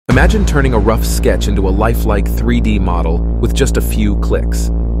Imagine turning a rough sketch into a lifelike 3D model with just a few clicks.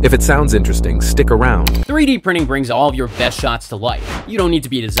 If it sounds interesting, stick around. 3D printing brings all of your best shots to life. You don't need to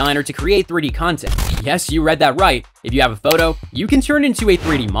be a designer to create 3D content. Yes, you read that right. If you have a photo, you can turn it into a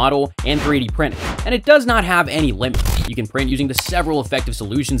 3D model and 3D print it. And it does not have any limit. You can print using the several effective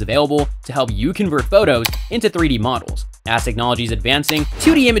solutions available to help you convert photos into 3D models. As technology is advancing,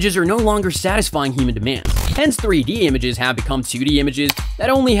 2D images are no longer satisfying human demands. Hence, 3D images have become 2D images that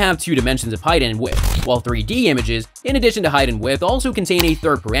only have 2 dimensions of height and width, while 3D images, in addition to height and width, also contain a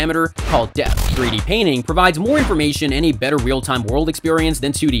third parameter called depth. 3D painting provides more information and a better real-time world experience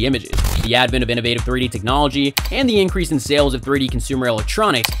than 2D images. The advent of innovative 3D technology and the increase in sales of 3D consumer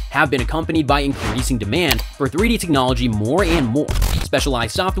electronics have been accompanied by increasing demand for 3D technology more and more.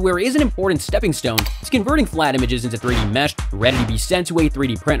 Specialized software is an important stepping stone to converting flat images into 3D mesh ready to be sent to a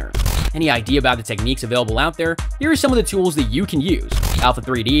 3D printer. Any idea about the techniques available out there? Here are some of the tools that you can use. Alpha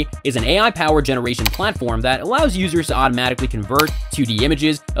 3D is an AI-powered generation platform that allows users to automatically convert 2D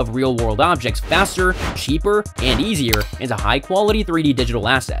images of real-world objects faster, cheaper, and easier into high-quality 3D digital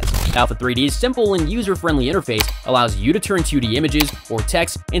assets. Alpha 3D's simple and user-friendly interface allows you to turn 2D images or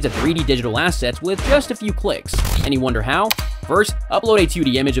text into 3D digital assets with just a few clicks. And you wonder how? First, upload a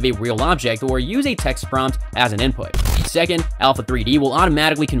 2D image of a real object or use a text prompt as an input. Second, Alpha 3D will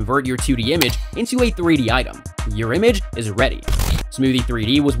automatically convert your 2D image into a 3D item. Your image is ready. Smoothie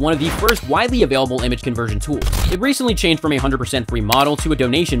 3D was one of the first widely available image conversion tools. It recently changed from a 100% free model to a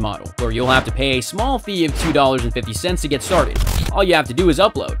donation model, where you'll have to pay a small fee of $2.50 to get started. All you have to do is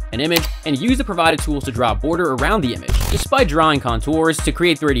upload an image and use the provided tools to draw a border around the image. Despite drawing contours to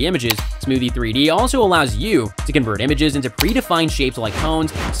create 3D images, Smoothie 3D also allows you to convert images into predefined shapes like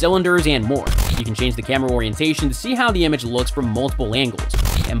cones, cylinders, and more. You can change the camera orientation to see how the image looks from multiple angles.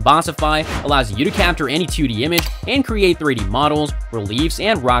 Embossify allows you to capture any 2D image and create 3D models, reliefs,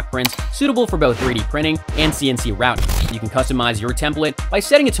 and rock prints suitable for both 3D printing and CNC routing. You can customize your template by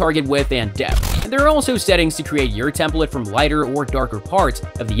setting a target width and depth, and there are also settings to create your template from lighter or darker parts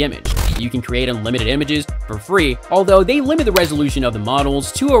of the image. You can create unlimited images for free, although they limit the resolution of the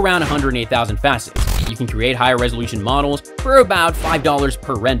models to around 108,000 facets. You can create higher resolution models for about $5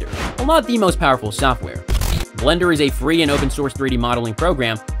 per render, while not the most powerful software. Blender is a free and open-source 3D modeling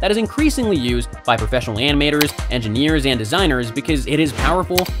program that is increasingly used by professional animators, engineers, and designers because it is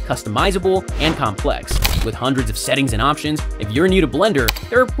powerful, customizable, and complex. With hundreds of settings and options, if you're new to Blender,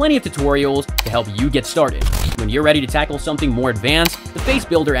 there are plenty of tutorials to help you get started. When you're ready to tackle something more advanced, the Face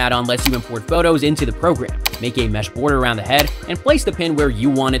Builder add-on lets you import photos into the program, make a mesh border around the head, and place the pin where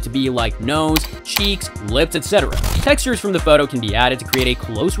you want it to be, like nose, cheeks, lips, etc. Textures from the photo can be added to create a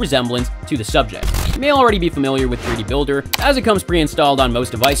close resemblance to the subject. You may already be familiar with 3D Builder, as it comes pre-installed on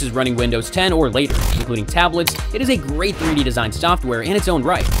most devices running Windows 10 or later, including tablets. It is a great 3D design software in its own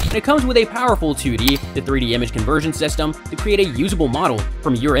right, and it comes with a powerful 2D to 3D image conversion system to create a usable model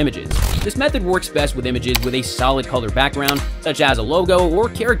from your images. This method works best with images with a solid color background, such as a logo or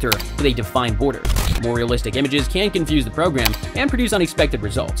character with a defined border. More realistic images can confuse the program and produce unexpected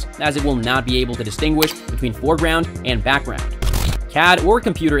results, as it will not be able to distinguish between foreground and background. CAD, or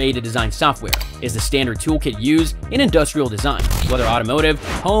computer-aided design software, is the standard toolkit used in industrial design, whether automotive,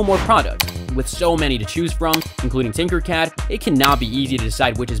 home, or product. With so many to choose from, including Tinkercad, it cannot be easy to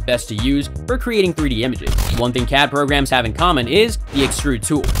decide which is best to use for creating 3D images. One thing CAD programs have in common is the extrude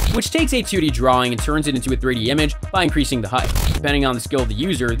tool, which takes a 2D drawing and turns it into a 3D image by increasing the height. Depending on the skill of the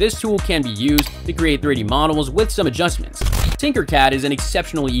user, this tool can be used to create 3D models with some adjustments. Tinkercad is an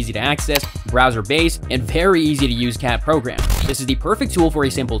exceptionally easy to access, browser-based, and very easy to use CAD program. This is the perfect tool for a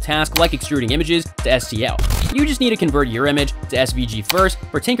simple task like extruding images to STL. You just need to convert your image to SVG first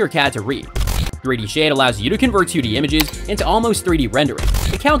for Tinkercad to read. 3D Shade allows you to convert 2D images into almost 3D rendering.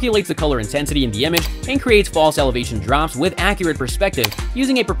 It calculates the color intensity in the image and creates false elevation drops with accurate perspective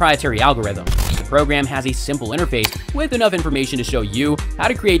using a proprietary algorithm. The program has a simple interface with enough information to show you how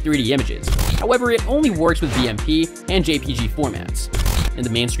to create 3D images. However, it only works with BMP and JPG formats. In the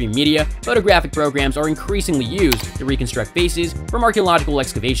mainstream media, photographic programs are increasingly used to reconstruct faces from archaeological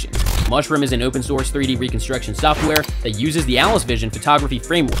excavations. Mushroom is an open-source 3D reconstruction software that uses the Alice Vision photography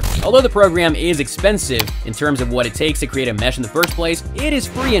framework. Although the program is expensive in terms of what it takes to create a mesh in the first place, it is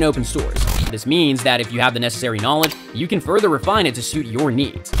free and open source. This means that if you have the necessary knowledge, you can further refine it to suit your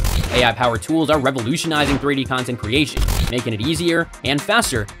needs. AI-powered tools are revolutionizing 3D content creation, making it easier and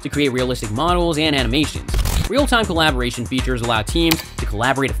faster to create realistic models and animations. Real-time collaboration features allow teams to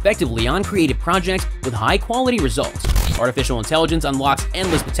collaborate effectively on creative projects with high-quality results. Artificial intelligence unlocks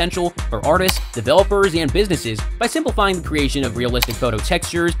endless potential for artists, developers, and businesses by simplifying the creation of realistic photo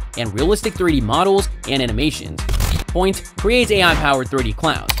textures and realistic 3D models and animations. Point creates AI-powered 3D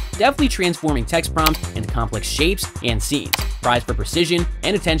clouds deftly transforming text prompts into complex shapes and scenes, prized for precision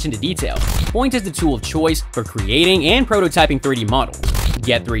and attention to detail. Point is the tool of choice for creating and prototyping 3D models.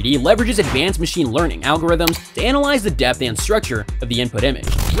 Get3D leverages advanced machine learning algorithms to analyze the depth and structure of the input image,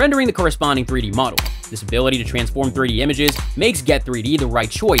 rendering the corresponding 3D model. This ability to transform 3D images makes Get3D the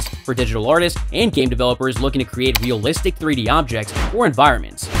right choice for digital artists and game developers looking to create realistic 3D objects or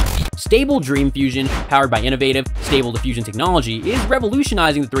environments. Stable Dream Fusion, powered by innovative Stable Diffusion technology, is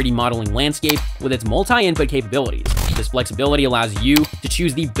revolutionizing the 3D modeling landscape with its multi-input capabilities. This flexibility allows you to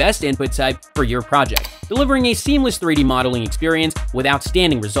choose the best input type for your project, delivering a seamless 3D modeling experience with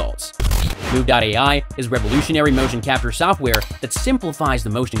outstanding results. Move.ai is revolutionary motion capture software that simplifies the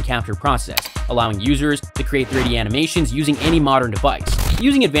motion capture process, allowing users to create 3D animations using any modern device.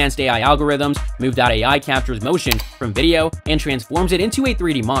 Using advanced AI algorithms, Move.ai captures motion from video and transforms it into a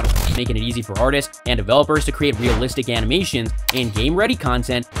 3D model, making it easy for artists and developers to create realistic animations and game-ready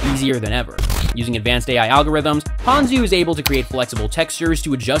content easier than ever. Using advanced AI algorithms, Ponzu is able to create flexible textures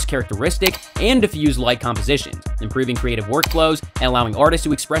to adjust characteristic and diffuse light compositions, improving creative workflows and allowing artists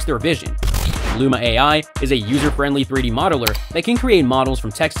to express their vision. Luma AI is a user-friendly 3D modeler that can create models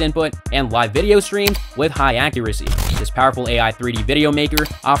from text input and live video streams with high accuracy. This powerful AI 3D video maker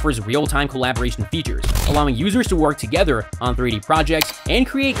offers real-time collaboration features, allowing users to work together on 3D projects and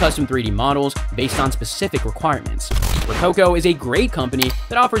create custom 3D models based on specific requirements. Rococo is a great company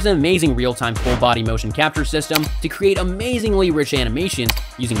that offers an amazing real-time full-body motion capture system to create amazingly rich animations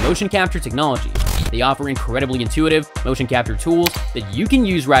using motion capture technology. They offer incredibly intuitive motion capture tools that you can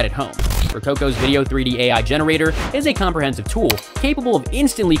use right at home. Rococo's Video 3D AI Generator is a comprehensive tool capable of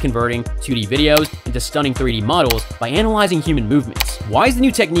instantly converting 2D videos into stunning 3D models by analyzing human movements. Why is the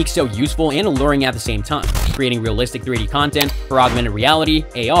new technique so useful and alluring at the same time? Creating realistic 3D content for augmented reality,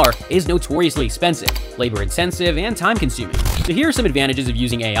 AR, is notoriously expensive, labor-intensive, and time-consuming. So here are some advantages of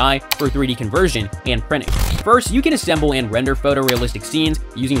using AI for 3D conversion and printing. First, you can assemble and render photorealistic scenes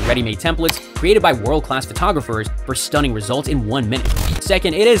using ready-made templates created by world-class photographers for stunning results in 1 minute.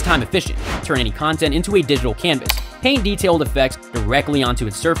 Second, it is time-efficient. Turn any content into a digital canvas. Paint detailed effects directly onto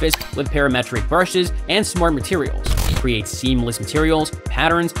its surface with parametric brushes and smart materials. Create seamless materials,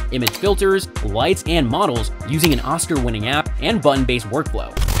 patterns, image filters, lights, and models using an Oscar-winning app and button-based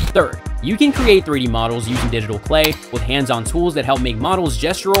workflow. Third, you can create 3D models using digital clay with hands-on tools that help make models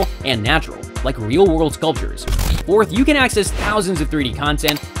gestural and natural, like real-world sculptures. Fourth, you can access thousands of 3D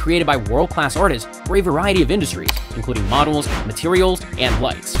content created by world-class artists for a variety of industries, including models, materials, and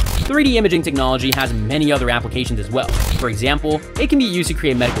lights. 3D imaging technology has many other applications as well. For example, it can be used to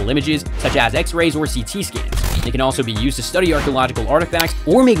create medical images, such as X-rays or CT scans. It can also be used to study archaeological artifacts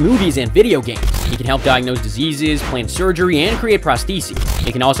or make movies and video games. It can help diagnose diseases, plan surgery, and create prostheses.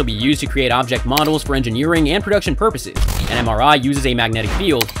 It can also be used to create object models for engineering and production purposes. An MRI uses a magnetic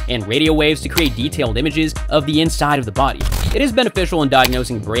field and radio waves to create detailed images of the inside of the body. It is beneficial in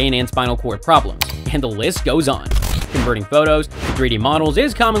diagnosing brain and spinal cord problems, and the list goes on. Converting photos to 3D models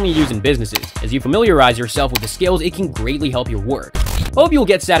is commonly used in businesses. As you familiarize yourself with the skills, it can greatly help your work. Hope you'll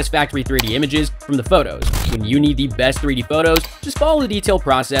get satisfactory 3D images from the photos. When you need the best 3D photos, just follow the detailed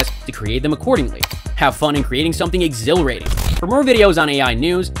process to create them accordingly. Have fun in creating something exhilarating. For more videos on AI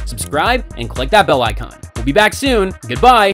news, subscribe and click that bell icon. We'll be back soon. Goodbye.